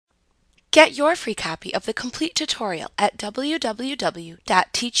Get your free copy of the complete tutorial at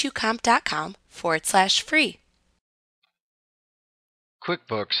www.teachucomp.com/free.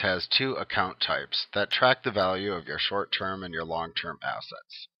 QuickBooks has two account types that track the value of your short-term and your long-term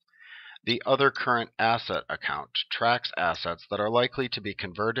assets. The Other Current Asset account tracks assets that are likely to be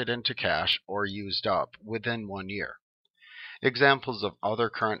converted into cash or used up within 1 year. Examples of other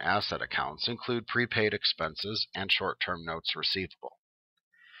current asset accounts include prepaid expenses and short-term notes receivable.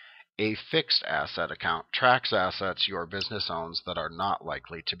 A fixed asset account tracks assets your business owns that are not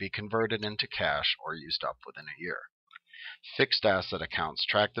likely to be converted into cash or used up within a year. Fixed asset accounts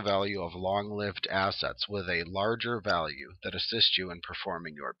track the value of long-lived assets with a larger value that assist you in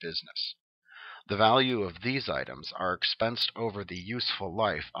performing your business. The value of these items are expensed over the useful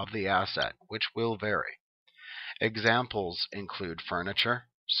life of the asset, which will vary. Examples include furniture,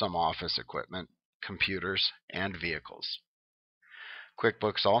 some office equipment, computers, and vehicles.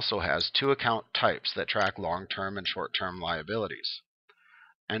 QuickBooks also has two account types that track long-term and short-term liabilities.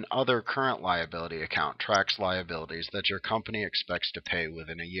 An Other Current Liability account tracks liabilities that your company expects to pay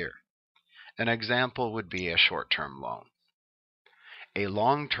within a year. An example would be a short-term loan. A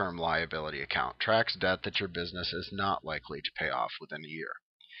Long-Term Liability account tracks debt that your business is not likely to pay off within a year.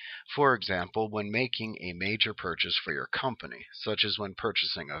 For example, when making a major purchase for your company, such as when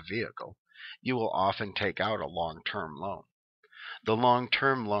purchasing a vehicle, you will often take out a long-term loan. The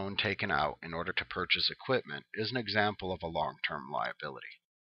long-term loan taken out in order to purchase equipment is an example of a long-term liability.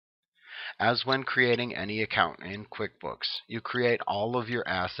 As when creating any account in QuickBooks, you create all of your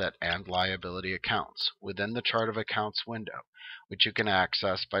asset and liability accounts within the Chart of Accounts window, which you can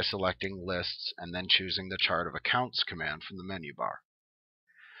access by selecting Lists and then choosing the Chart of Accounts command from the menu bar.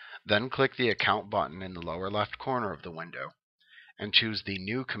 Then click the Account button in the lower left corner of the window and choose the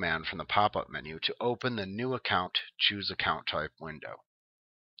New command from the pop-up menu to open the New Account Choose Account Type window.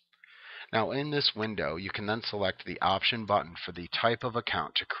 Now in this window, you can then select the Option button for the type of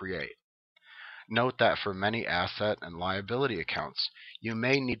account to create. Note that for many asset and liability accounts, you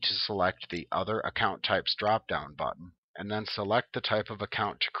may need to select the Other Account Types drop-down button and then select the type of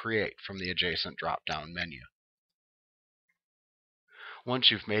account to create from the adjacent drop-down menu.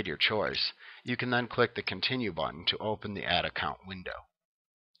 Once you've made your choice, you can then click the Continue button to open the Add Account window.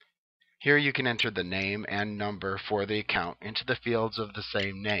 Here you can enter the name and number for the account into the fields of the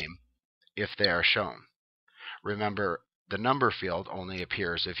same name if they are shown. Remember, the number field only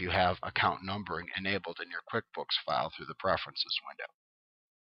appears if you have account numbering enabled in your QuickBooks file through the Preferences window.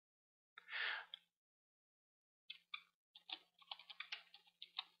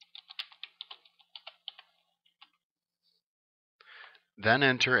 Then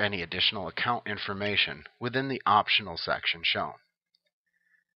enter any additional account information within the optional section shown.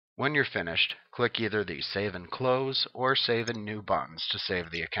 When you're finished, click either the Save and Close or Save and New buttons to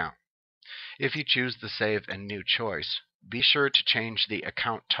save the account. If you choose the Save and New choice, be sure to change the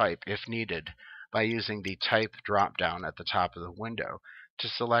account type if needed by using the Type drop-down at the top of the window to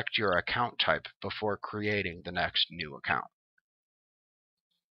select your account type before creating the next new account.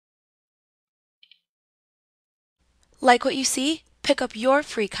 Like what you see? Pick up your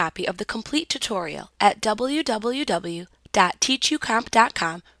free copy of the complete tutorial at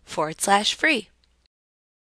www.teachucomp.com/free.